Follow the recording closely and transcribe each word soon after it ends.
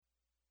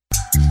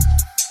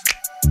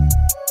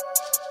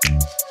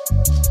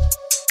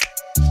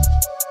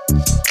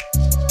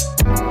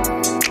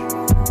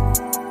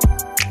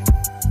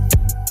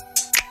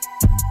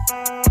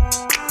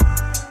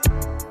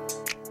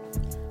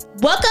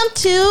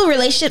to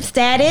Relationship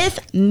Status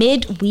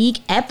Midweek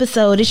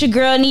Episode. It's your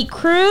girl, Neat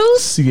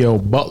Cruz. CL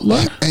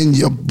Butler. And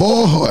your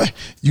boy,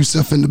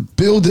 Yusuf in the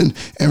building.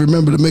 And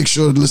remember to make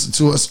sure to listen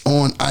to us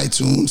on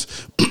iTunes,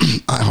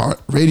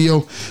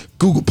 iHeartRadio,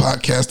 Google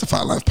Podcasts,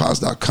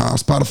 DefyLifePods.com,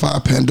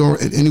 Spotify, Pandora,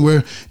 and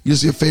anywhere you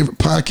see your favorite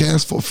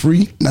podcast for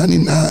free,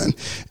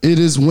 $99. It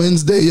is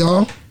Wednesday,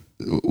 y'all.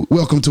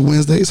 Welcome to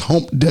Wednesday's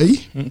Hump Day.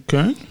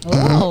 Okay.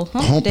 Oh,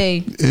 hump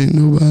day. Ain't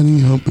nobody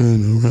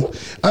humping around.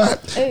 All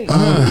right. Hey.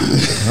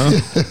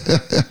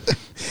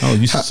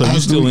 You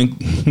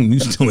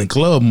still in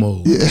club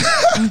mode? Yeah.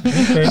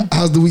 Okay.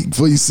 How's the week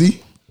for you,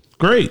 C?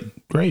 Great.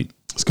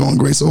 It's going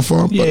great so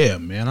far. Yeah,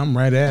 man. I'm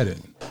right at it.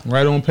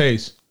 Right on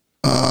pace.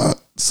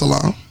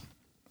 Salam,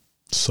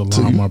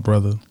 my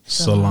brother.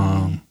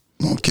 Salam.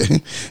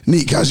 Okay.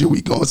 Neek, how's your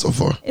week going so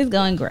far? It's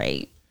going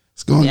great.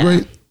 It's going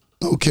great.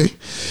 Okay.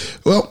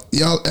 Well,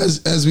 y'all,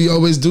 as we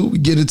always do, we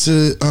get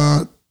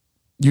into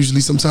usually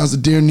sometimes a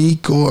Dear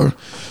Neek or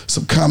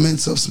some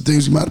comments of some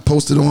things we might have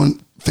posted on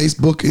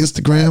Facebook,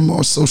 Instagram,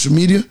 or social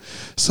media.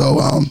 So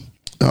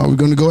we're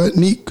going to go ahead,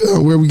 Neek.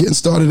 Where are we getting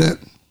started at?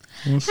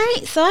 All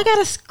right. So I got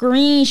a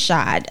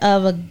screenshot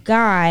of a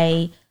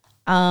guy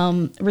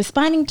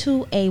responding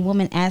to a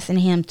woman asking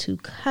him to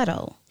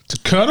cuddle. To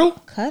cuddle?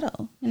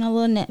 Cuddle. A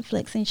little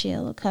Netflix and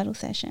chill, a cuddle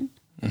session.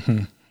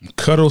 Mm-hmm.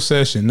 Cuddle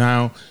session.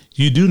 Now,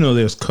 you do know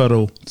there's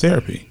cuddle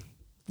therapy.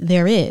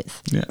 There is.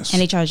 Yes.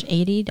 And they charge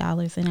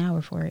 $80 an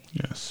hour for it.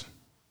 Yes.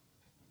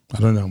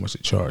 I don't know how much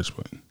they charge,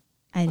 but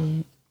I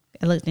did.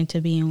 I looked into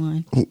being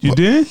one. You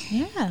did?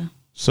 Yeah.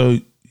 So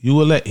you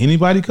will let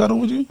anybody cuddle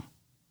with you?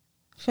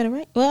 For the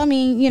right. Well, I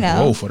mean,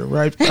 Oh, for the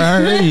right.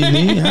 I heard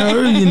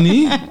you,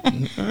 Nee.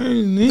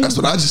 That's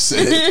what I just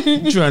said.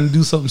 You trying to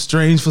do something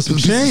strange for some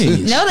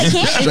change. No, they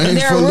can't. Strange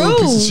There for a are little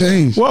piece rules. of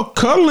change. Well,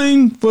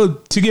 cuddling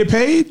to get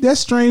paid, that's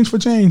strange for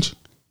change.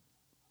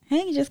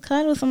 Hey, you just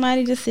cuddle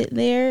somebody, just sit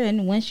there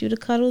and wants you to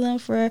cuddle them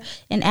for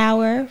an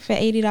hour for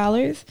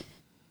 $80.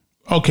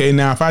 Okay,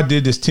 now if I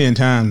did this 10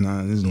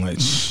 times, it's like,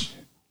 shh.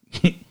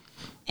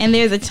 And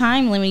there's a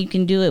time limit you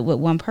can do it with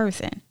one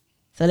person.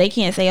 So they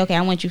can't say, okay,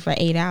 I want you for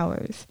 8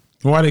 hours.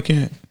 Why they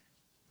can't?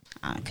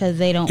 Because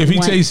they don't If he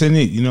tell you, say,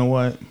 Nick, you know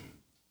what?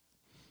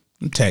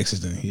 The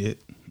taxes done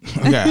hit.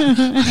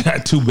 I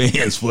got 2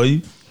 bands for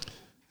you.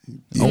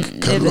 There's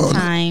a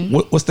time.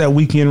 What's that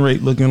weekend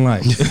rate looking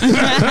like?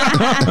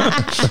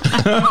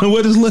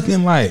 What is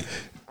looking like?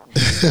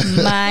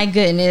 My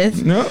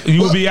goodness. No,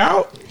 you will be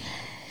out?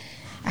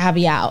 I'll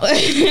be out.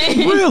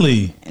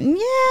 Really?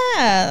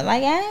 Yeah.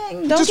 Like, I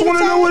don't Just want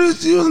to know what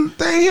it's you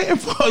thing hitting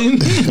for.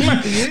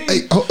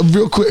 Hey,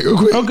 real quick.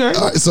 Okay. Okay.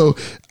 All right, so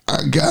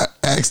I got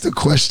asked a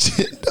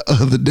question the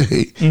other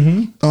day.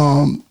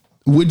 Mm-hmm.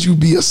 Would you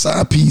be a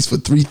side piece for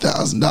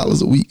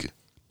 $3,000 a week?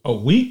 A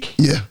week?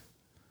 Yeah.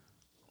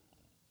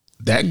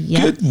 That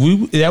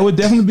would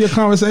definitely be a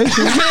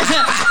conversation.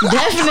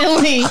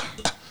 Definitely.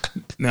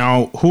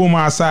 Now, who am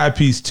I a side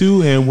piece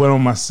to, and what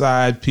am I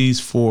side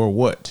piece for?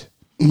 What?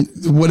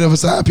 Whatever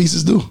side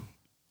pieces do.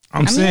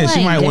 I'm saying she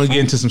like, might want to get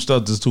into some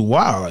stuff that's too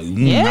wild. Like,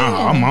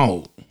 nah, I'm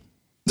out.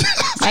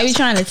 I be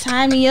trying to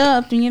tie me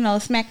up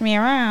and smack me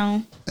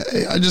around.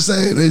 Hey, I just say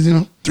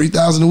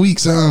 $3,000 a week.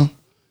 So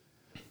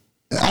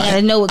I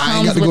gotta know what I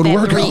ain't comes got to with go to that.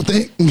 work. I don't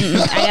think.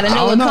 I gotta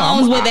know what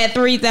comes with that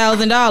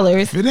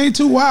 $3,000. If it ain't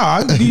too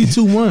wild, I can give you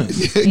 2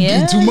 months.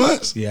 Yeah. 2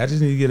 months. Yeah, I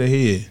just need to get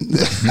ahead.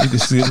 You can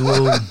see a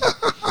little.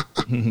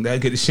 Gotta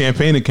get the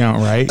champagne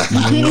account right.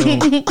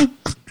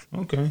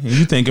 Okay, and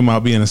you thinking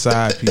about being a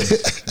side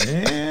piece?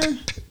 Yeah.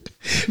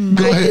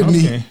 Go ahead,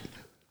 me. Okay.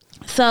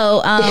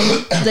 So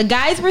the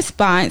guy's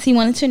response, he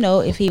wanted to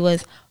know if he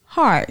was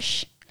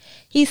harsh.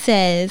 He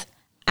says,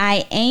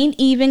 "I ain't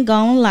even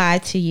gonna lie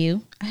to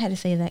you." I had to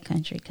say that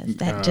country because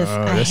that just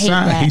I hate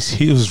that.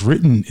 He was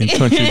written in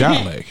country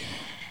dialect.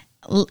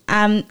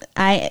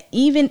 I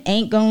even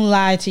ain't gonna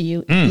lie to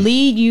you,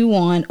 lead you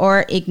on,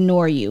 or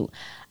ignore you.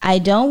 I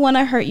don't want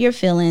to hurt your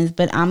feelings,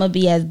 but I'm gonna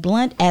be as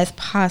blunt as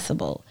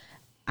possible.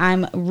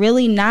 I'm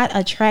really not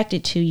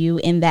attracted to you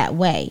in that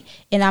way,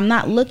 and I'm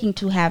not looking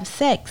to have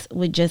sex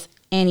with just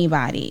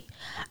anybody.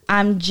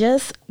 I'm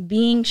just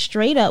being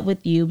straight up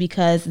with you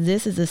because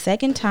this is the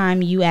second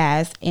time you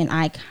asked, and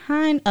I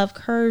kind of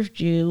curved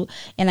you,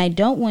 and I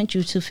don't want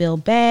you to feel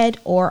bad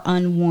or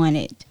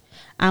unwanted.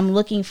 I'm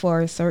looking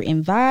for a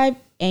certain vibe,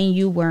 and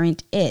you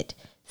weren't it.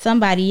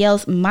 Somebody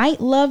else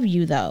might love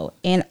you, though,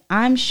 and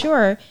I'm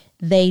sure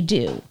they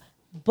do.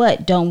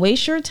 But don't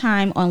waste your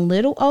time on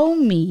little old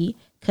me,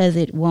 because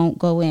it won't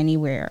go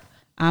anywhere.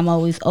 I'm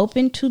always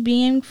open to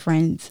being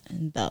friends,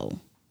 though.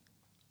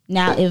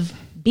 Now, if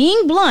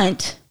being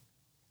blunt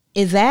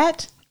is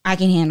that, I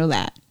can handle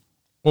that.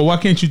 Well, why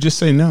can't you just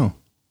say no?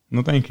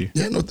 No, thank you.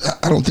 Yeah, no,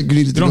 I don't think you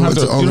need to. You don't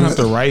have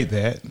to write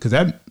that because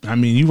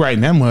you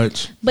writing that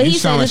much. But he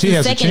said it's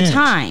the second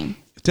time.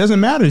 It doesn't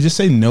matter. Just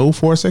say no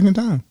for a second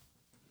time.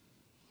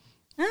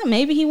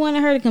 Maybe he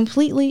wanted her to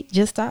completely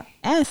just stop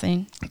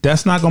asking.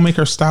 That's not gonna make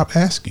her stop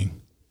asking.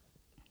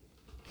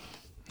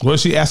 What if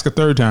she asks a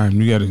third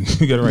time? You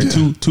gotta write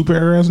two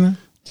paragraphs now.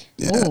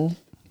 Yeah. Oh,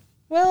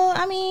 well,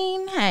 I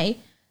mean, hey,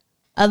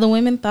 Other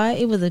women thought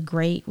it was a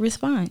great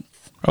response.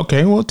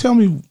 Okay, well, tell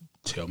me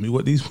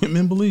what these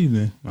women believe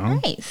in. All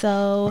right,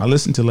 so I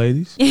listen to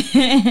ladies.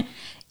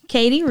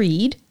 Katie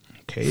Reed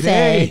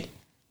said,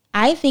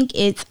 I think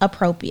it's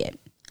appropriate.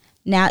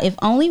 Now, if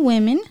only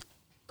women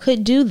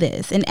could do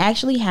this and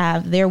actually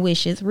have their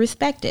wishes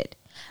respected.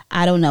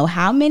 I don't know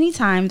how many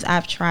times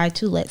I've tried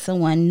to let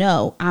someone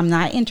know I'm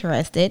not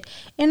interested,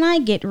 and I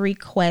get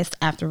request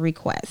after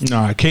request.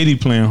 Nah, Katie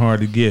playing hard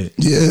to get.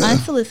 Yeah.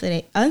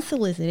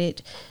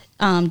 Unsolicited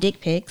dick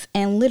pics,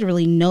 and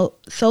literally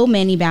so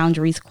many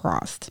boundaries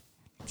crossed.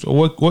 So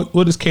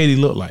what does Katie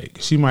look like?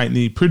 She might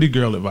need pretty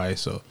girl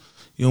advice, so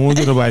you don't want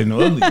to get nobody no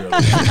ugly girl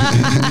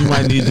advice. You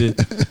might need to.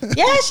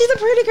 Yeah, she's a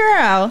pretty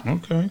girl.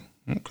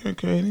 Okay,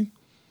 Katie.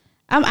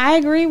 I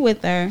agree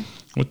with her.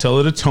 We'll tell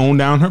her to tone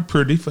down her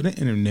pretty for the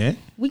internet.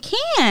 We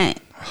can't.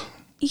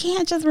 You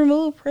can't just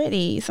remove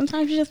pretty.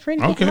 Sometimes you're just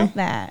pretty. You can't help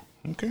that.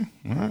 Okay.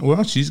 All right.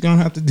 Well, she's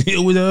gonna have to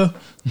deal with them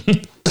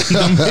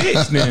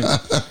pics then.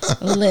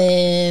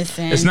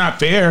 Listen, It's not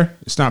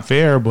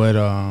fair,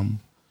 but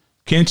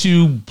can't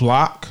you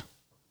block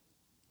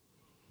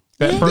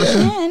that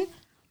person?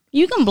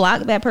 You can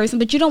block that person,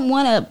 but you don't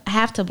want to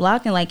have to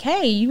block and like,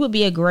 hey, you would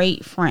be a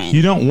great friend.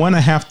 You don't want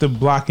to have to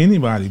block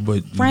anybody,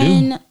 but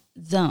friend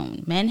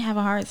zone. Men have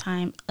a hard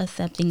time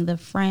accepting the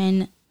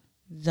friend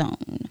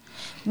zone,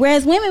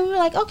 whereas women, we were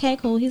like, okay,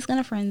 cool, he's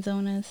gonna friend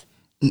zone us.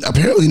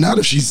 Apparently not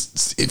if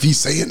he's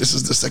saying this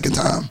is the second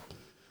time.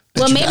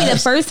 Well, maybe the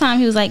first time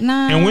he was like,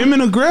 nah. And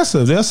women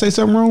aggressive. They'll say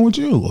something wrong with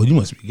you. Oh, you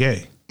must be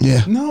gay.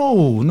 Yeah.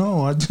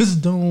 No, I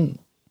just don't.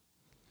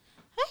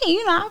 Hey,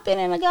 I've been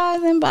in a guy's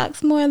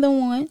inbox more than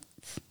once.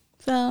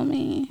 So, I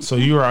mean. So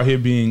you were out here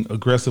being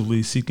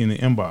aggressively seeking the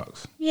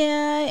inbox.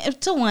 Yeah,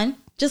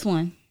 just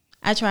one.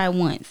 I tried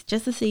once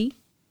just to see.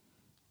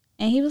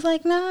 And he was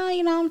like, nah,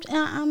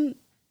 I'm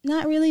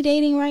not really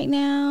dating right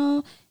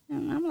now.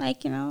 And I'm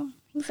like, who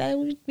said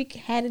we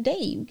had a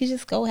date? We could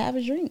just go have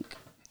a drink.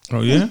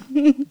 Oh, yeah?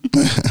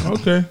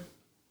 Okay.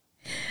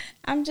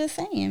 I'm just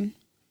saying.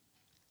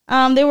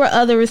 There were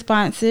other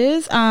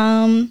responses.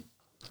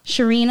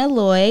 Sharina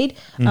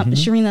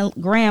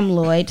Graham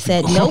Lloyd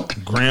said, nope.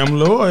 Graham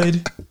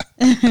Lloyd.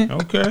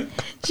 Okay.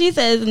 She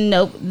says,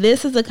 nope.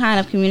 This is the kind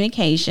of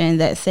communication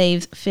that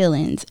saves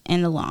feelings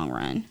in the long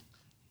run.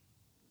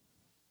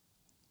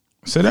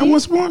 Say that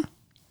once more.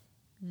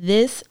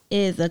 This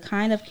is a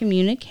kind of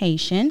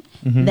communication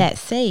that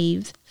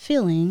saves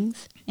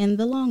feelings in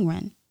the long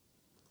run.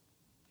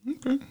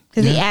 Okay.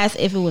 Because he asked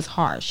if it was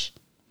harsh.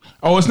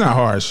 Oh, it's not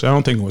harsh. I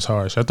don't think it was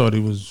harsh. I thought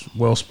it was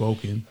well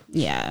spoken.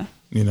 Yeah.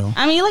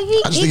 I mean, like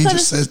I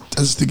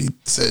just think he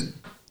said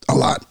a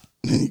lot.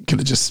 He could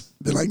have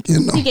just been like,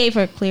 He gave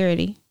her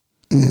clarity.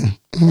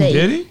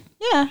 Did he?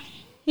 Yeah.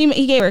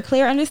 He gave her a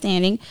clear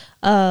understanding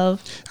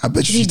of. I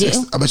bet she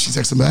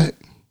texted him back.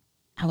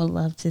 I would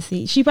love to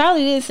see. She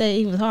probably did say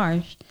he was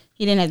harsh.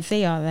 He didn't have to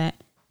say all that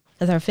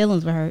because her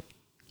feelings were hurt.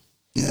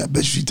 Yeah, I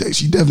bet she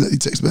definitely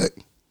texts back.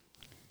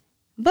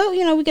 But,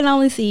 we can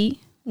only see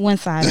one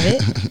side of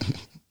it.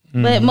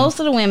 But most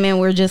of the women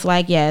were just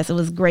like, yes, it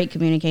was great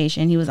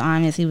communication. He was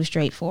honest. He was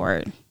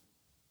straightforward.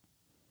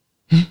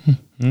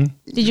 Did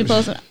you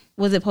post it?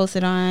 Was it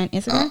posted on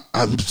Instagram?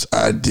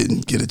 I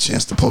didn't get a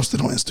chance to post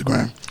it on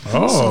Instagram.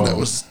 Oh.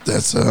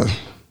 So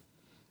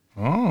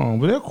Oh,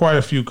 but there are quite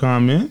a few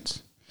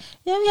comments.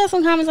 Yeah, we have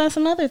some comments on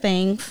some other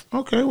things.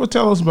 Okay, well,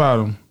 tell us about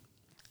them.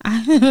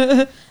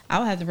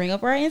 I'll have to bring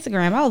up our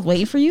Instagram. I was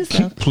waiting for you,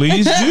 so.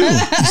 Please do. You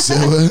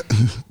said what?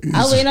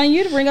 I was waiting on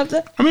you to bring up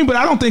the. But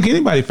I don't think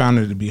anybody found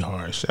it to be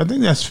harsh. I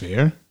think that's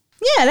fair.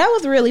 Yeah, that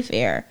was really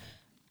fair.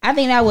 I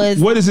think that was.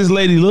 What does this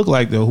lady look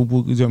like, though, who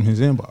put in his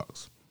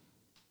inbox?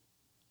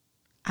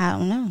 I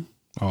don't know.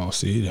 Oh,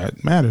 see,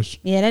 that matters.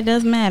 Yeah, that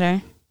does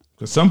matter.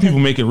 Because some people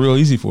make it real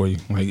easy for you.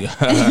 Like, no.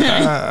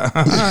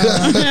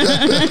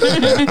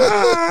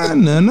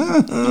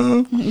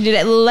 You did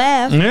that little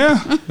laugh.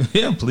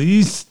 Yeah,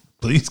 please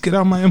get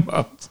out my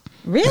inbox.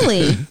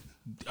 Really?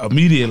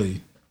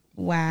 Immediately.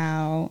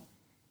 Wow.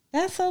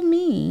 That's so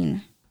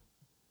mean.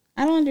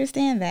 I don't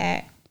understand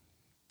that.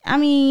 I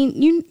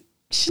mean, you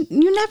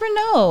never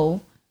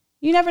know.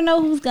 You never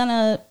know who's going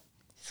to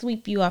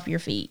sweep you off your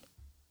feet.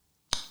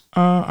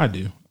 I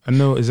do. I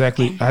know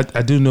exactly.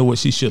 I do know what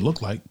she should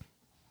look like.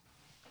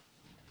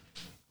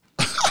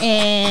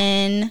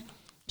 And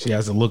she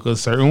has to look a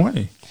certain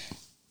way.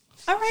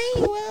 All right.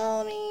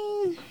 Well, I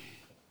mean,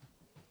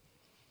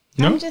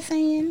 no? I'm just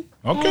saying.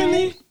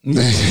 Okay,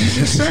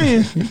 just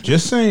saying.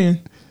 Just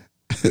saying.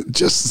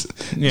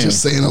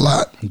 Just saying a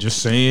lot.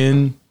 Just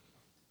saying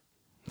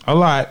a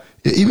lot.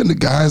 Yeah, even the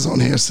guys on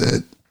here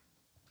said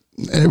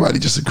everybody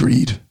just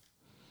agreed.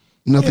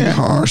 Nothing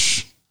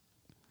harsh.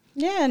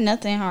 Yeah,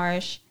 nothing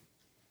harsh.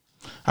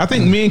 I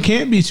think men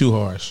can't be too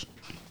harsh.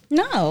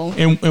 No.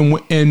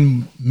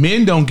 And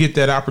men don't get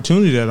that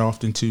opportunity that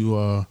often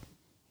to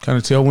kind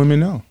of tell women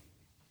no.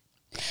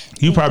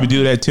 You probably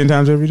do that 10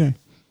 times every day.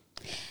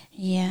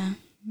 Yeah.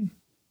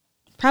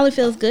 Probably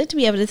feels good to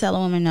be able to tell a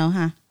woman no,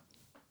 huh?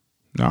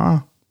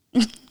 Nah.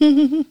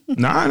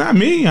 Nah, not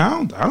me.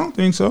 I don't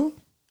think so.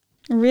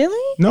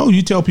 Really? No,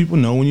 you tell people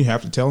no when you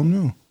have to tell them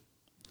no.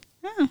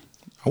 Oh.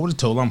 I would have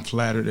told I'm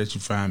flattered that you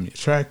find me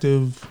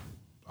attractive,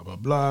 blah, blah,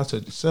 blah,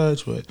 such and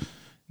such, but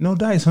no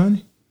dice,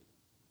 honey.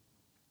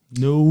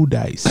 No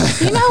dice.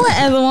 You know what?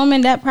 As a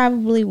woman, that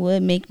probably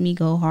would make me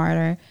go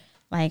harder.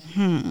 Like,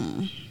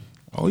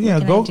 Oh, yeah,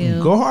 can go I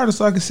do? go harder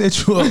so I can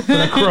set you up for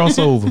that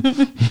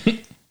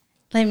crossover.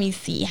 let me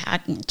see how I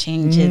can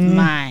change his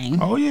mind.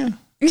 Oh, yeah.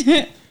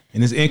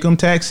 And it's income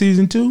tax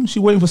season, too. She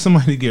waiting for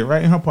somebody to get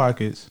right in her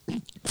pockets.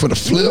 For the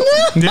flip?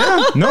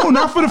 Yeah. No,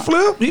 not for the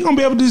flip. You going to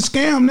be able to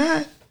scam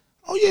that.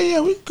 Oh, yeah,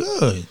 we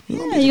good. You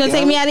gonna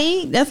take me out to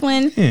eat? That's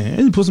when. Yeah,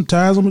 and put some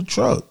tires on the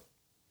truck.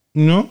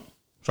 You know?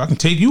 So I can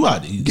take you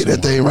out to eat. Get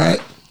that thing right.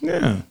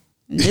 Yeah.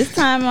 This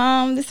time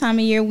of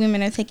year,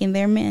 women are taking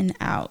their men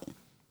out.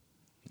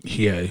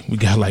 Yeah, we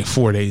got like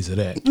 4 days of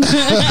that.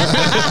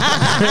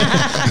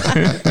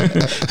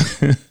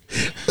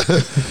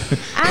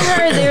 I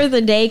heard there's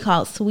a day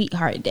called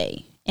Sweetheart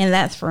Day, and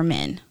that's for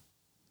men.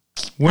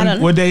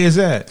 What day is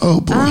that?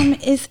 Oh, boy.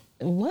 It's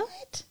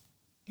what?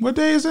 What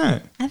day is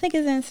that? I think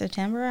it's in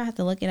September. I have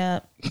to look it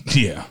up.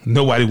 Yeah,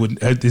 nobody would.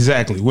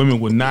 Exactly. Women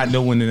would not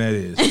know when that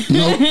is.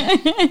 Nope.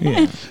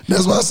 Yeah.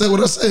 That's why I said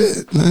what I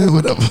said. Man,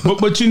 whatever.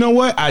 But you know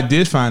what? I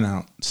did find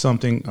out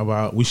something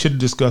about, we should have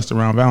discussed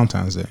around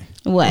Valentine's Day.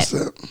 What? What's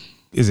that?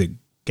 Is it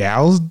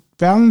Gals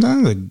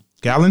Valentine's or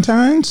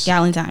Galentine's?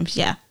 Galentine's,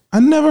 yeah. I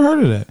never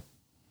heard of that.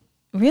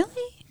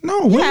 Really?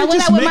 No, I women went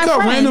just out with make my up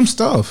friends. random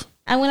stuff.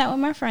 I went out with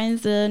my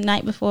friends the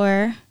night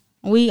before.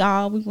 We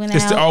went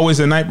It's out.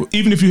 always a night.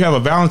 Even if you have a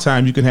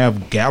Valentine, you can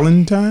have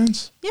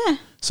Galentine's. Yeah.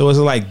 So is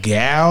it like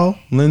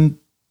Galentine?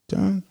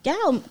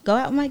 Go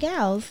out with my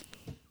gals.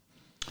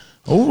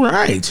 All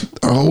right.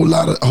 A whole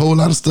lot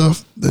of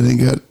stuff that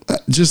ain't got.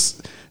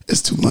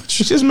 It's too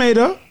much. It's just made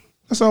up.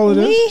 That's all it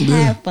is. We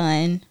have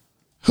fun.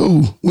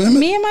 Who? Women?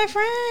 Me and my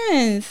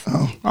friends.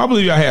 I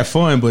believe y'all have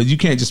fun, but you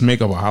can't just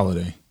make up a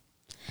holiday.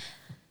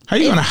 How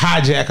you gonna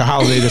hijack a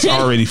holiday that's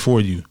already for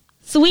you?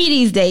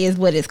 Sweeties Day is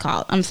what it's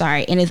called. I'm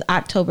sorry. And it's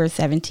October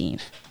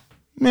 17th.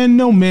 Man,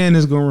 no man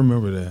is gonna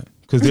remember that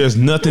because there's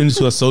nothing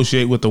to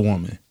associate with the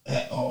woman.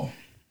 At all.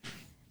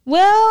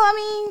 Well, I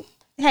mean,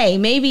 hey,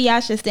 maybe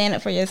y'all should stand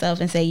up for yourself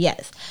and say,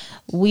 yes,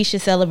 we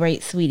should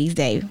celebrate Sweeties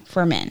Day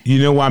for men.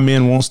 You know why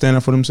men won't stand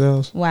up for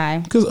themselves? Why?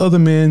 Because other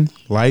men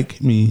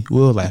like me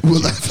will laugh. We'll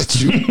laugh at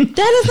you.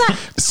 That is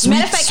not.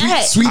 Matter of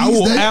fact, Sweeties I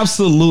will Day?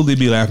 absolutely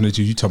be laughing at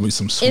you. You told me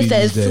some it Sweeties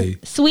says Day.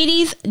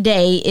 Sweeties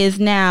Day is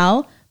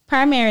now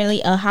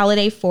primarily a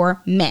holiday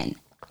for men.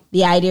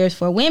 The idea is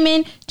for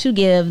women to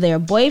give their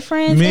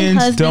boyfriends and Men's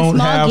husbands don't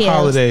small have gifts.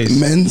 holidays.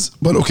 Men's,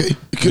 but okay.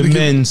 The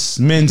men's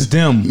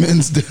them.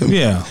 Men's them.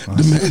 Yeah.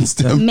 The men's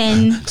them.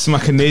 Men. It's my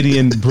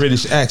Canadian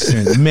British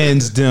accent.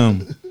 Men's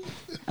them.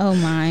 Oh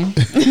my.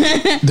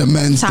 The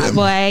men's Top them.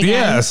 boy. Again.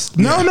 Yes.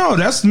 No,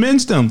 that's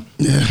men's them.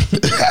 Yeah.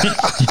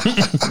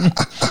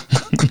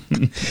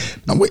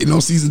 I'm waiting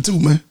on season 2,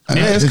 man.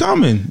 Yeah, it's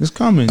coming. It's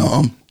coming.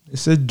 It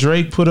said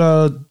Drake put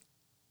a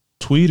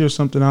tweet or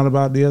something out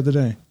about it the other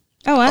day.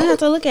 Oh, I have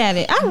to look at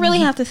it. I really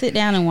have to sit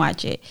down and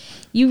watch it.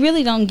 You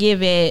really don't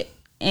give it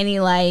any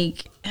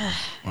like. Oh,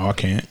 I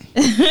can't.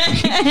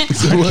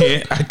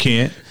 I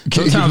can't.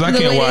 Sometimes I The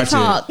way can't they watch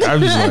talk. it. I'm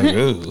just like,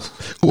 ugh.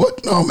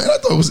 What? No, man. I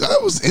thought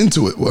I was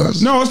into it.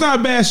 No, it's not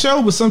a bad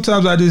show, but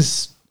sometimes I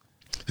just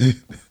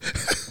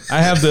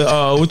I have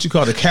the what you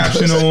call the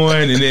caption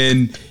on, and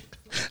then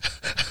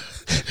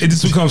it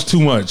just becomes too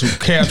much.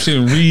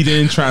 Caption,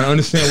 reading, trying to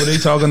understand what they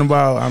talking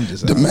about. I'm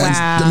just The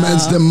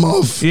men's them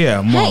muff.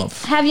 yeah, Hey,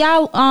 month. have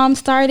y'all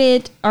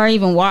started or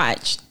even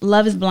watched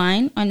Love Is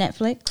Blind on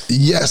Netflix?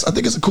 Yes, I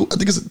think it's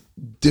a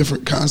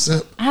different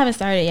concept. I haven't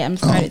started yet. I'm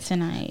started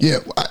tonight. Yeah,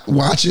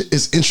 watch it.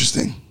 It's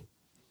interesting.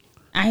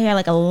 I hear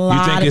like a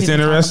lot. think of it's people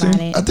talk interesting?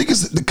 about it. I think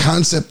the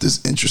concept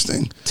is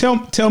interesting.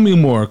 Tell me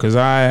more, because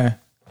I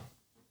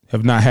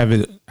have not have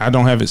it. I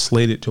don't have it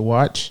slated to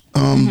watch.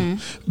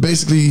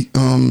 Basically,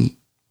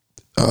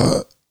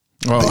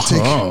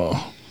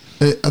 Oh,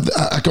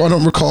 I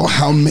don't recall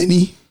how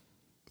many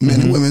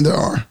men and women there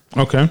are,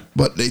 okay.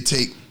 but they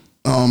take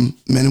men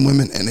and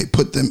women and they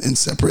put them in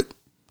separate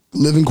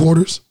living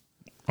quarters.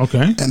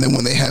 Okay. And then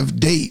when they have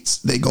dates,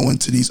 they go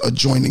into these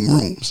adjoining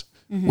rooms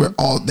where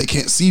they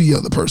can't see the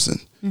other person.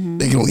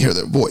 They can only hear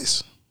their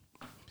voice.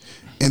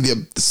 And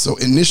so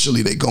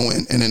initially they go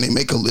in and then they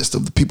make a list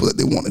of the people that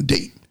they want to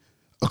date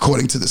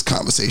according to this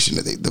conversation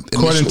that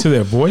According to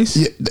their voice?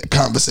 Yeah, the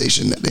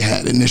conversation that they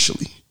had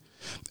initially.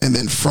 And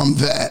then from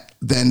that,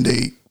 then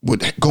they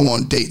would go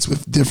on dates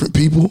with different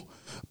people,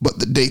 but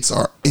the dates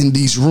are in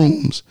these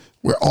rooms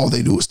where all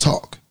they do is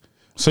talk.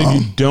 So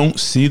you don't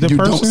see the You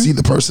person? don't see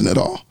the person at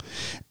all.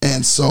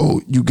 And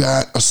so you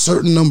got a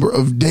certain number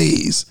of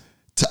days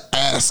to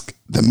ask,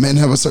 the men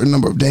have a certain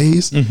number of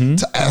days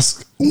to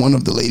ask one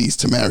of the ladies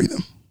to marry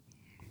them.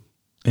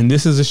 And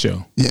this is a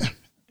show. Yeah.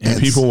 And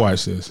people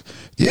watch this.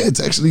 Yeah, it's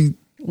actually.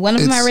 One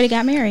of them already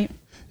got married.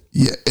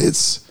 Yeah,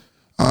 it's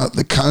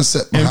the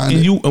concept behind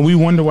it. And we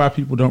wonder why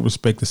people don't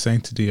respect the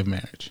sanctity of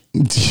marriage.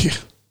 Yeah.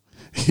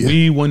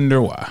 We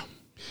wonder why.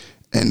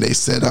 And they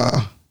said,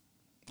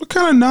 What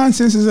kind of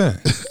nonsense is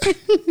that?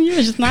 You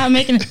were just not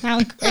making it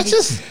sound crazy. That's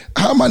just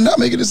How am I not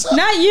making it sound?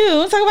 Not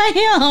you. I'm talking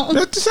about him.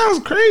 that just sounds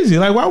crazy.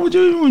 Like, why would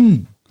you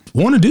even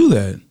want to do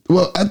that?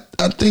 Well,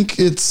 I think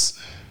it's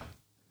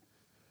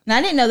And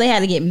I didn't know they had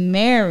to get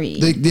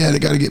married. they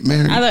got to get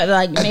married. I thought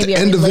like At maybe the a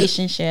end of it-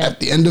 relationship. At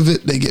the end of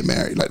it, they get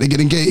married. Like they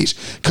get engaged.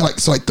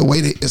 So like the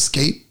way they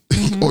escape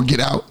or get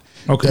out.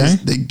 Okay.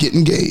 is they get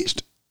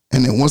engaged,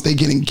 and then once they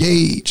get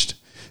engaged,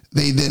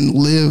 they then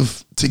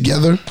live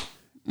together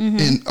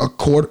in a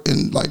court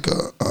in like a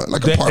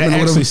They apartment or actually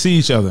whatever. see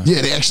each other.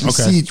 Yeah, they actually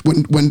Okay. see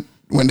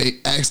when they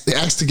ask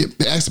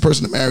the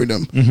person to marry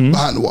them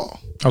behind the wall.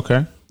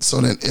 Okay. So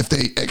then if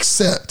they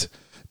accept,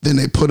 then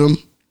they put them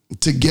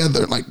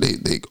together. Like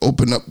they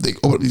open up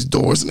these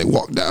doors and they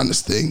walk down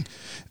this thing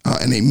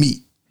and they meet.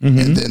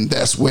 And then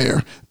that's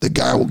where the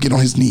guy will get on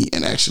his knee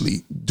and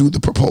actually do the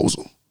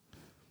proposal.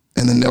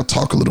 And then they'll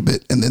talk a little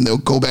bit and then they'll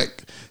go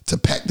back to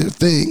pack their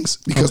things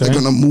because they're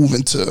going to move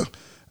into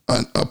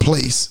a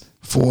place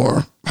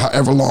for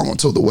however long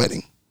until the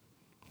wedding.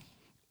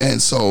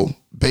 And so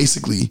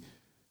basically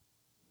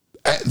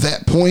at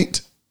that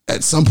point,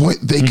 at some point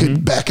they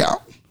could back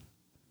out.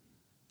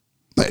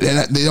 Like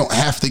they don't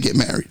have to get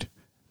married.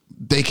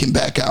 They can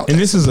back out. And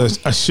this is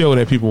a show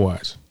that people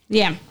watch.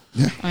 Yeah.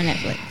 Yeah. On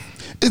Netflix.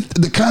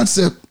 The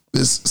concept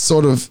is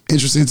sort of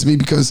interesting to me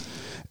because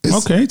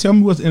it's, Okay, tell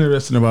me what's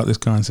interesting about this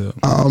concept.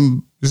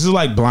 This is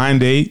like Blind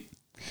Date.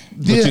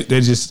 But Yeah.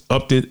 they just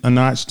upped it a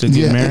notch to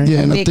get married. Yeah,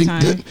 and I Big think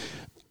time. that,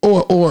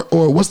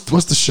 or what's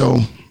the show?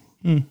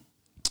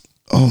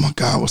 Oh my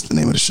God, what's the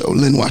name of the show?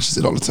 Lynn watches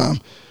it all the time.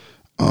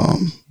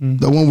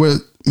 The one where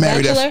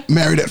married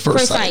Bachelor? at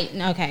first sight.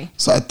 Okay.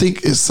 So I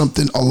think it's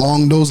something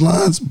along those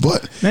lines.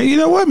 But Now you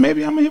know what?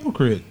 Maybe I'm a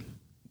hypocrite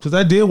because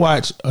I did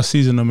watch a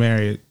season of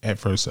Married at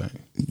First Sight.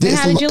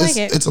 How did you like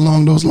it? It's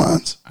along those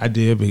lines. I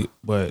did,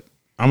 but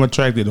I'm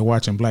attracted to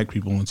watching black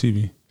people on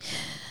TV.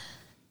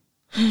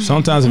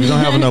 Sometimes if you don't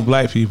have enough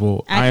black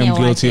people, I I am can't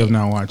watch guilty it. of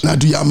not watching. Now,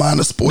 do y'all mind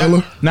a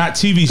spoiler? Not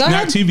TV, Go not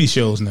ahead. TV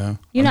shows. Now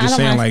You know, I'm just I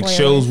don't saying mind like spoilers.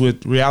 shows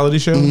with reality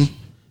shows.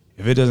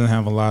 If it doesn't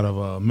have a lot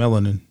of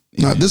melanin,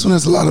 Now, this one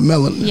has a lot of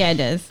melanin. Yeah, it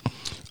does.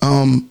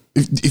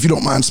 If you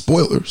don't mind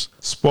spoilers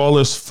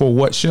spoilers for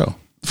what show?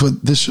 for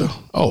this show.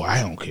 Oh, I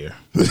don't care.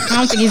 I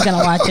don't think he's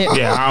gonna watch it.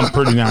 Yeah, I'm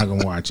pretty not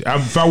gonna watch it.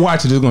 If I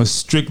watch it, it's gonna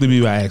strictly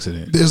be by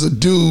accident. There's a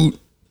dude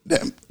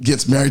that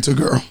gets married to a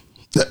girl.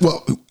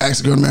 Who asks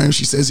a girl to marry him.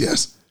 She says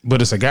yes. But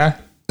it's a guy.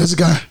 There's a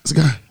guy. It's a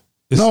guy.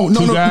 It's No.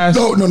 two guys?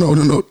 No.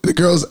 The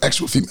girl's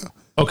actual female.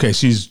 Okay,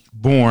 she's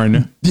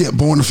born, Yeah,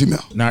 born a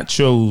female. not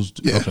chose.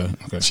 Yeah.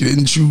 Okay. She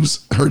didn't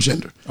choose her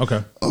gender.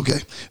 Okay. Okay.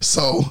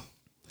 So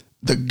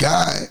the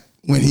guy,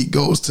 when he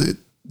goes to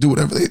do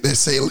whatever they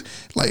say,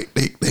 like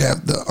they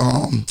have the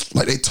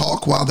like they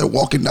talk while they're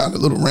walking down the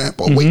little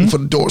ramp or waiting for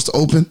the doors to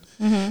open.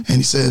 And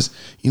he says,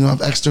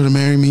 I've asked her to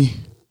marry me.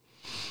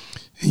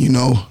 And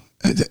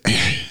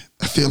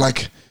I feel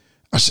like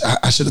I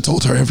should have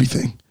told her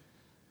everything.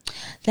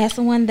 That's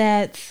the one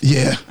that's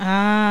Yeah.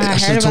 I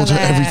should heard have told about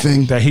her that.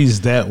 everything. That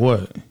he's that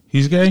what?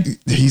 He's gay?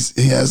 He's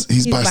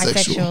He's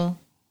bisexual.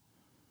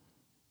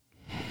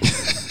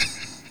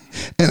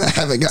 And I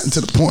haven't gotten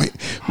to the point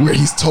where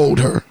he's told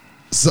her.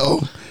 So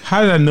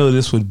How did I know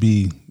this would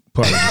be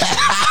part of the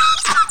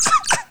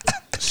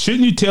show?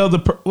 Shouldn't you tell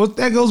well,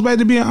 that goes back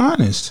to being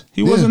honest.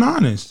 He wasn't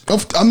honest.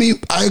 I mean,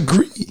 I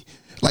agree.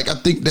 Like I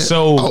think that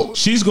So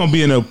she's gonna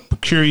be in a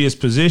precarious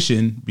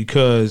position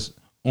because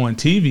on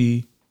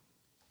TV,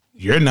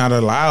 you're not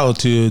allowed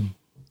to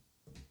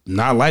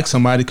not like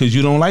somebody because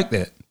you don't like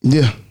that.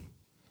 yeah.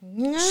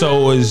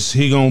 So is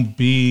he gonna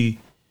be?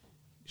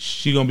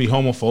 She gonna be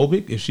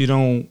homophobic if she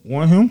don't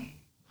want him?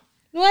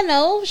 Well,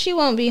 no, she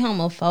won't be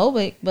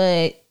homophobic,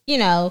 but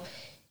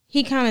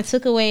he kind of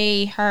took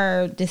away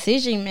her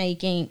decision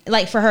making,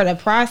 like for her to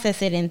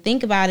process it and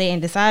think about it and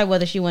decide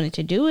whether she wanted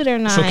to do it or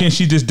not. So can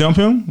she just dump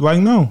him? Like,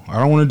 no, I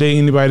don't want to date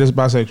anybody that's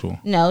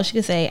bisexual. No, she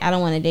could say, I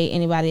don't want to date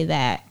anybody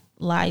that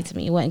lied to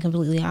me, wasn't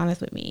completely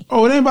honest with me.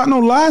 Oh, it ain't about no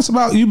lies. It's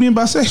about you being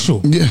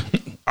bisexual. Yeah.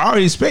 I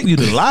already expect you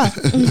to lie.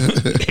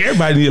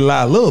 Everybody need to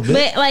lie a little bit.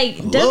 But like,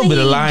 little doesn't bit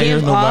of he lying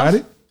give hurt off?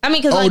 nobody. I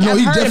mean, because Oh like no, I've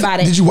he heard definitely about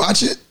it. Did you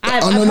watch it?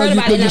 I've no, heard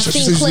about it and I've she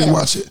seen said you didn't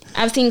clips. watch it.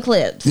 I've seen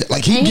clips. Yeah,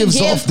 like he And gives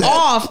gives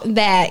off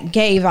that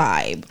gay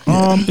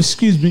vibe.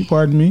 Excuse me,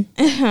 pardon me.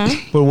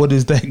 But what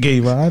is that gay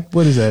vibe?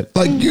 What is that?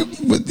 Like you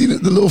with the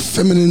little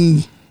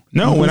feminine.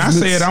 No, when I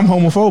say it, I'm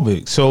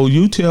homophobic. So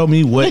you tell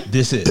me what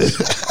this is.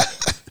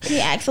 He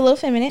acts a little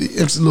feminine.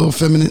 It's a little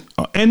feminine.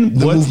 And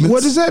The what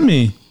movements. does that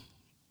mean?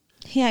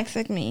 He acts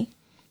like me.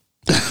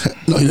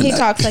 No, you're He not.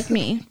 talks like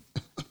me.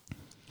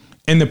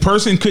 And the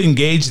person couldn't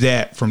gauge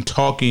that from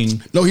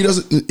talking. No, he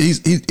doesn't.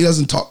 He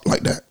doesn't talk like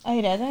that. Oh,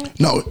 he doesn't?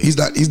 No, he's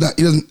not. He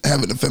doesn't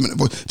have an effeminate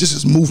voice. Just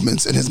his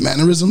movements and his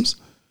mannerisms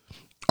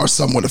are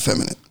somewhat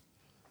effeminate,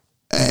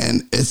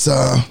 and it's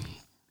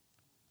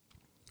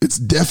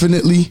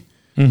definitely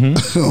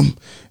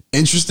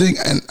interesting,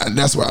 and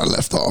that's where I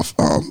left off.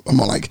 I'm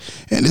all like,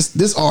 and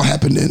this all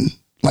happened in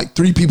like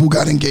 3 people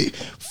got engaged,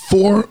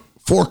 four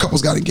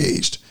couples got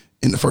engaged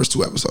in the first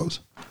 2 episodes.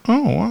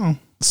 Oh wow!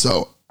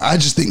 So I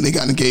just think they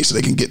got engaged so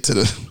they can get to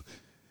the.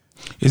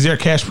 Is there a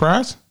cash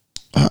prize?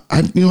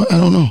 I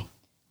don't know.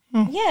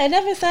 Yeah, it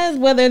never says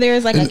whether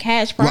there's like a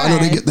cash prize. Well, I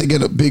know they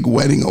get a big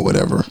wedding or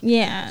whatever.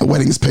 Yeah, the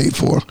wedding is paid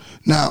for.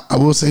 Now, I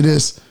will say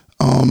this: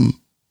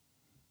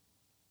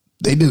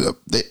 they did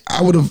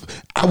I would have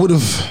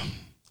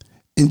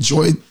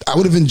enjoyed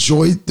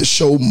the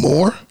show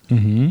more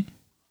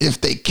if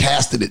they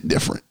casted it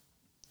different.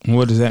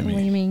 What does that mean?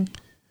 What do you mean?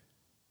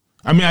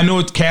 I mean, I know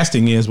what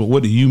casting is, but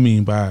what do you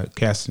mean by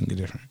casting it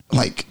different?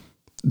 Like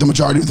the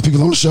majority of the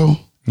people on the show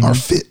are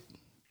fit.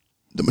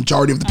 The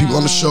majority of the people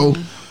on the show.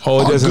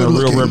 Oh, it isn't a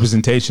real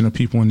representation of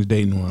people in the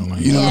dating world.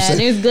 Like, you know what I'm saying?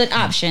 There's good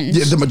options.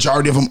 Yeah, the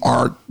majority of them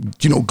are,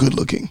 good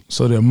looking.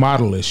 So they're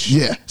modelish.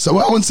 Yeah. So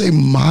I wouldn't say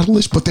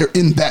modelish, but they're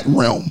in that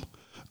realm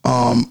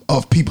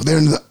of people. They're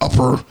in the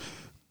upper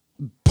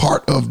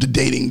part of the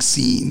dating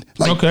scene.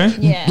 Like, okay.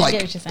 Yeah, I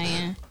get what you're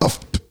saying.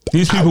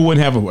 These people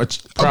wouldn't have a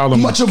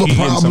problem. Much of a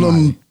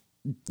problem.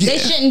 Yeah. They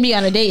shouldn't be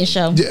on a dating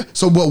show. Yeah.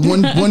 So,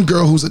 one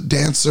girl who's a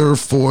dancer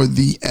for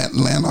the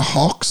Atlanta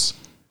Hawks.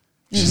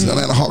 She's an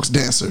Atlanta Hawks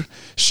dancer.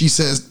 She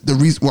says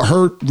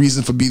her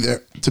reason for to be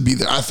there,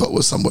 I thought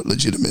was somewhat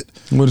legitimate.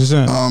 What is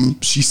that?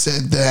 She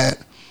said that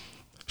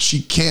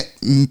she can't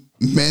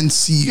men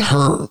see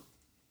her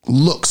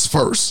looks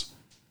first,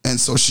 and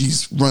so she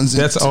runs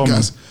into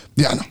guys.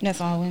 Yeah, I know.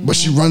 That's all women. But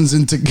she runs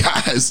into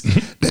guys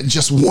that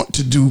just want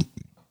to do.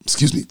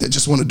 That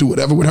just want to do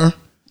whatever with her.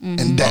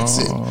 And that's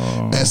it.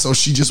 And so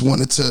she just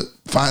wanted to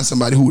find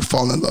somebody who would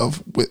fall in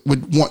love with,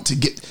 wants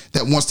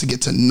to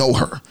get to know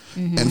her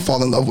and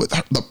fall in love with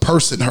her, the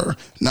person,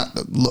 not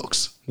the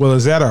looks. Well,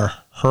 is that her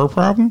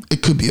problem?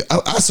 It could be.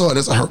 I saw it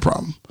as a her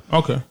problem.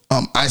 Okay.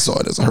 I saw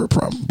it as a her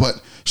problem, but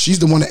she's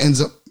the one that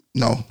ends up.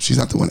 No, she's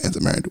not the one that ends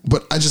up married.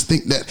 But I just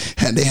think that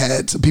they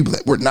had some people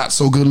that were not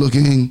so good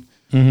looking,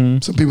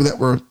 some people that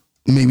were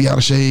maybe out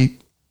of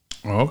shape.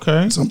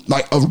 Okay. Some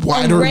like a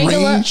wider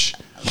range.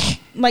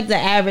 Like the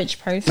average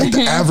person. Like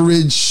the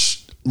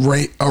average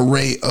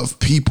array of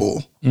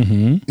people.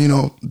 People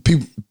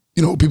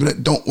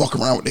that don't walk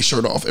around with their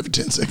shirt off every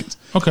 10 seconds.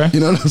 Okay. You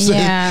know what I'm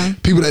saying? Yeah.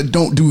 People that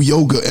don't do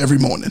yoga every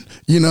morning.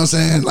 You know what I'm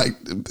saying? Like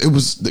it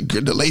was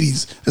the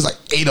ladies, there's like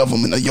 8 of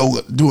them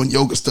doing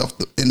yoga stuff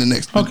in the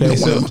next. Okay.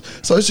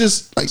 So it's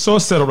just like. So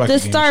it's set up like the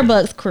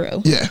Starbucks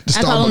crew. Yeah.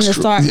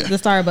 The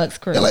Starbucks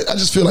crew. Yeah, like, I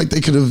just feel like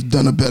they could have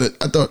done a better.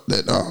 I thought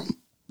that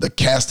the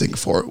casting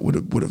for it would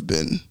have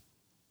been.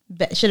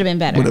 Should have been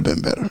better. Would have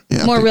been better.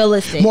 Yeah, more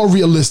realistic. More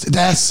realistic.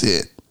 That's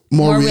it.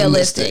 More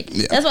realistic.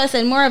 Yeah. That's why I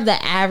said more of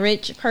the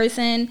average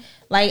person.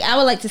 Like I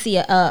would like to see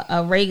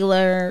a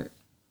regular,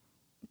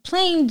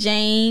 plain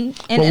Jane.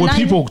 But would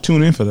people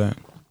tune in for that?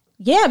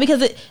 Yeah,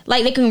 because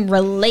they can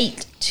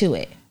relate to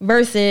it.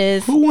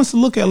 Versus who wants to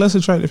look at less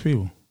attractive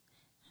people?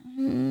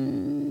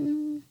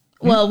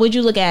 Well, would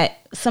you look at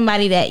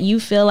somebody that you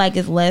feel like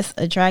is less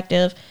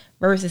attractive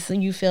versus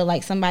you feel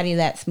like somebody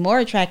that's more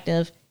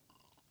attractive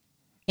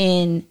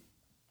in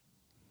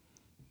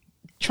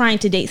trying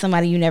to date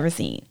somebody you never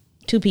seen?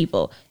 2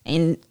 people.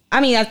 And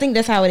I mean, I think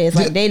that's how it is.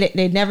 Like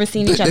they've never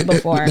seen each other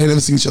before. They never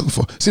seen each other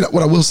before. See,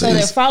 what I will say so is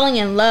they're falling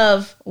in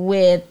love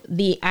with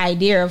the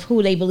idea of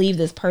who they believe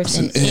this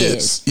person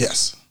is.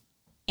 Yes.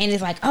 And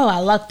it's like, oh, I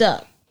lucked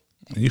up.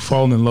 You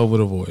falling in love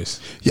with a voice.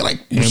 Yeah,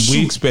 like and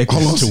we expect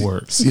this to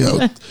work.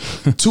 Yeah,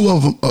 2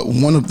 of them,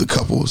 one of the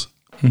couples,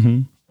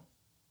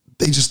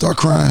 they just start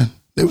crying.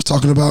 They was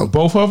talking about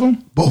both of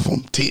them,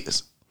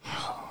 tears.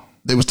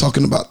 They was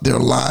talking about their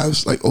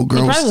lives. Like old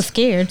girl was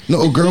scared.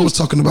 No, old girl was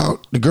talking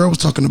about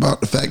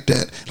the fact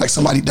that like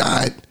somebody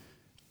died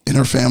in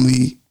her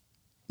family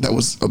that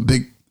was a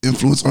big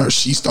influence on her.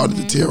 She started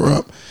to tear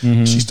up.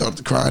 She started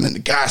to cry, and then the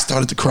guy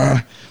started to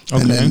cry.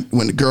 Okay. And then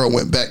when the girl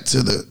went back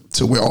to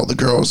where all the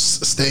girls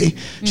stay,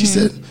 she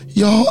said,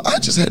 "Y'all, I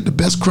just had the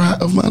best cry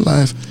of my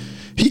life.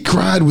 He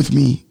cried with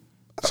me."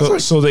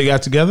 So they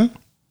got together?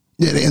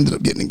 Yeah, they ended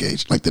up getting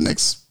engaged. Like the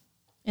next.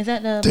 Is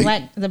that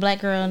the black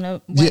girl and the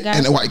white guy?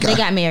 And the white guy. They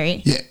got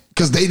married. Yeah,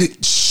 because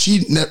she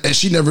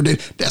never did.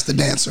 That's the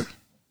dancer.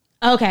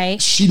 Okay.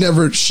 She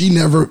never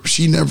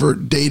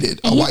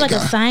dated a white guy. He's like a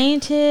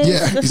scientist.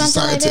 Yeah, he's a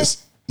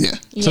scientist. Like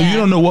yeah. So you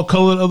don't know what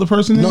color the other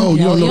person is? No,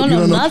 you don't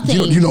know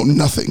nothing. You know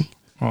nothing.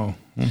 Oh.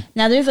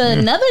 Now there's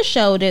another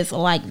show that's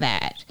like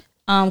that,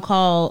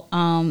 called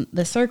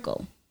The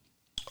Circle.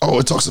 Oh,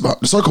 it talks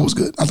about The Circle was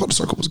good. I thought The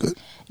Circle was good.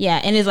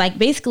 Yeah, and it's like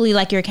basically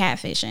like you're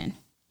catfishing.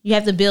 You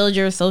have to build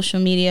your social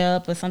media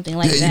up or something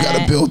like that. Yeah, you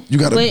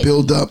gotta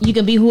build up. You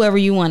can be whoever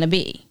you want to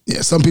be.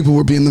 Yeah, some people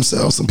were being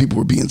themselves. Some people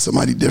were being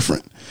somebody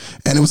different.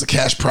 And it was a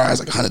cash prize,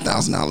 like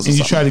 $100,000. And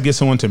you try to get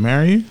someone to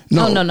marry you?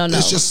 No.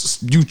 It's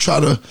just you try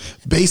to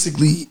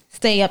basically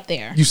stay up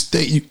there.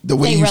 The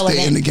way you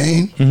stay in the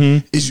game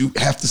is you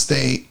have to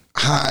stay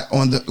high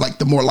on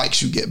the more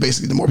likes you get.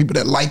 Basically, the more people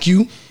that like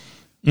you,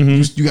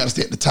 you got to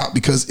stay at the top,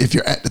 because if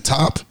you're at the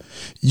top,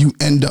 you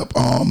end up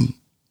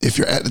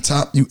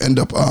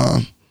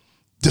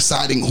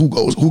deciding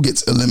who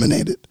gets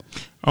eliminated.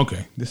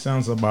 Okay, this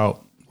sounds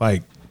about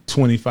like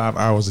 25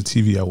 hours of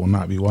TV I will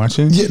not be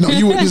watching. Yeah, no,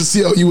 you wouldn't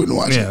see how you wouldn't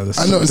watch Yeah, it.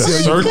 I know. the See how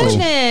you circle.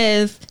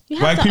 Goodness. You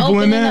have Black to people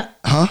open in it that? up.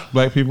 Huh?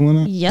 Black people in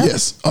that? Yep.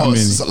 Yes. Oh,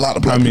 it's a lot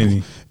of black How people.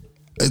 many?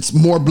 It's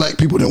more black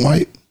people than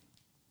white.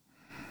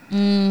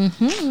 You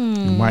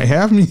might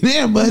have me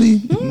there,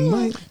 buddy. You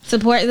might.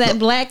 Support that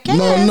black cast.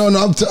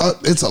 No.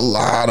 It's a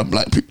lot of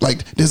black people.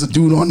 Like, there's a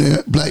dude on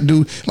there, black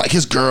dude. Like,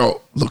 his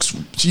girl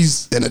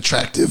she's an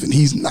attractive, and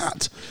he's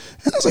not.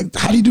 And I was like,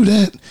 how do you do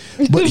that?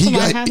 But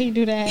How do you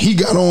do that? He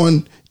got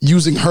on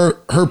using her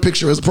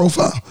picture as a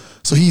profile.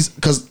 So he's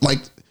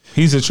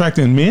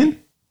attracting men?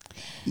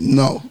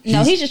 No,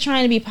 he's just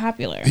trying to be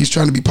popular. he's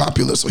trying to be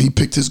popular. So he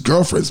picked his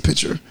girlfriend's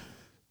picture.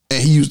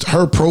 And he used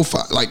her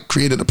profile, like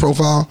created a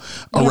profile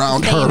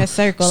around stay her. in a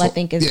circle, I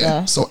think is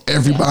the. So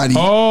everybody,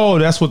 Oh,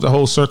 that's what the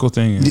whole circle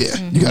thing is. yeah,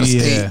 you got to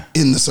stay Yeah.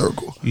 in the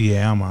circle.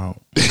 Yeah, I'm out.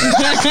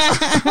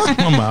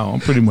 I'm out. I'm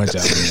pretty much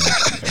out.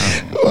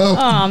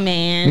 Oh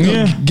man,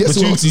 Yeah. Guess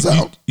But who else is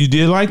out? You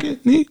did like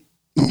it, Nick?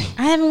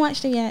 I haven't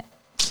watched it yet.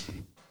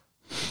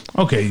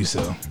 Okay, you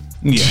so.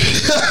 Yeah.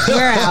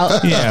 We're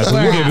out. Yeah. So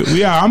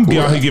I'm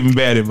out here giving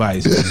bad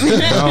advice.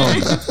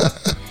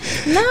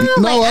 No, I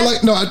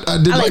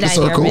did I like the like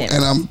circle, Iron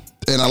Man.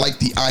 and I like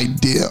the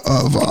idea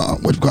of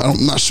I'm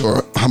not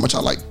sure how much I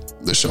like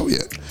the show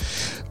yet,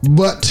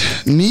 but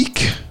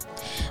Neek.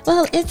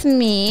 Well, it's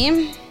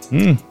me.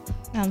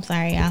 I'm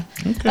sorry, y'all.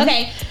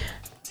 Okay.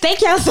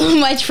 Thank y'all so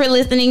much for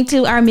listening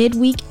to our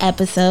midweek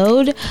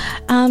episode.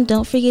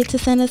 Don't forget to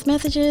send us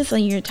messages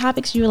on your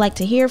topics you would like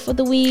to hear for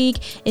the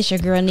week. It's your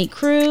girl, Neek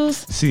Cruz.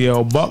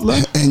 CL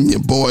Butler. And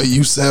your boy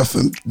Yusef.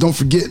 And don't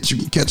forget, you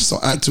can catch us on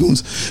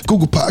iTunes,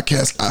 Google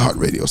Podcasts,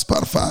 iHeartRadio,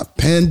 Spotify,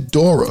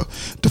 Pandora,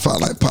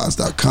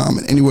 DefyLifePods.com,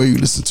 and anywhere you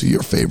listen to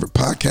your favorite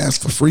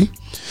podcast for free.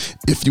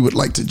 If you would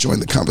like to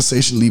join the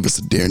conversation, leave us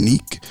a Dear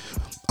Neek.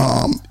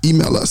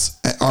 Email us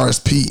at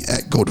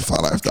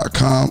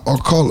rsp@godefylife.com or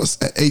call us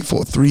at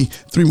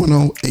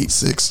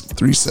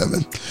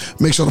 843-310-8637.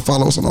 Make sure to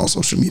follow us on all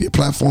social media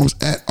platforms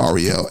at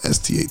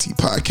RELSTAT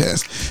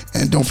Podcast.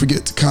 And don't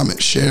forget to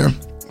comment, share,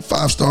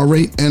 5-star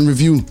rate, and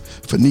review.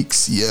 For Neek,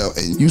 CL,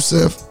 and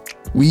Yusef,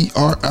 we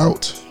are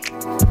out.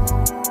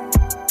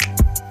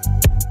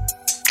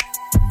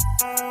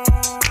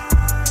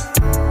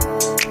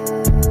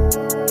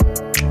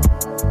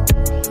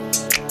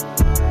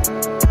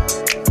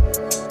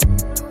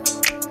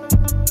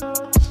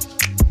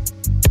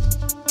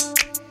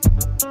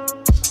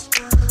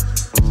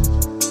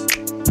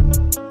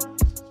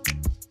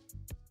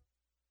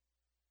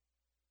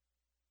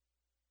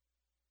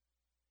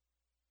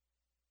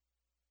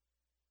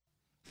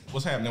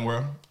 What's happening,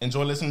 world?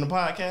 Enjoy listening to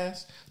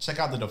podcasts? Check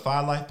out the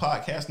Defy Life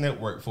Podcast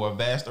Network for a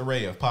vast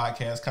array of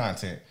podcast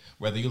content.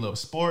 Whether you love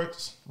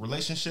sports,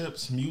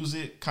 relationships,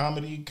 music,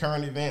 comedy,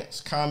 current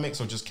events,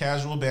 comics, or just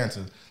casual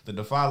banter, the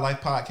Defy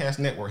Life Podcast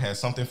Network has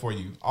something for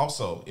you.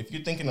 Also, if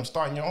you're thinking of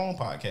starting your own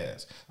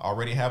podcast,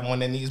 already have one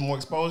that needs more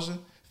exposure,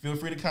 feel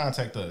free to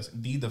contact us,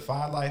 the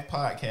Defy Life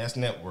Podcast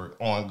Network,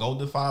 on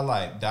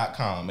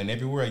GoDefyLife.com and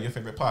everywhere your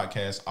favorite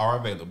podcasts are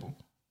available.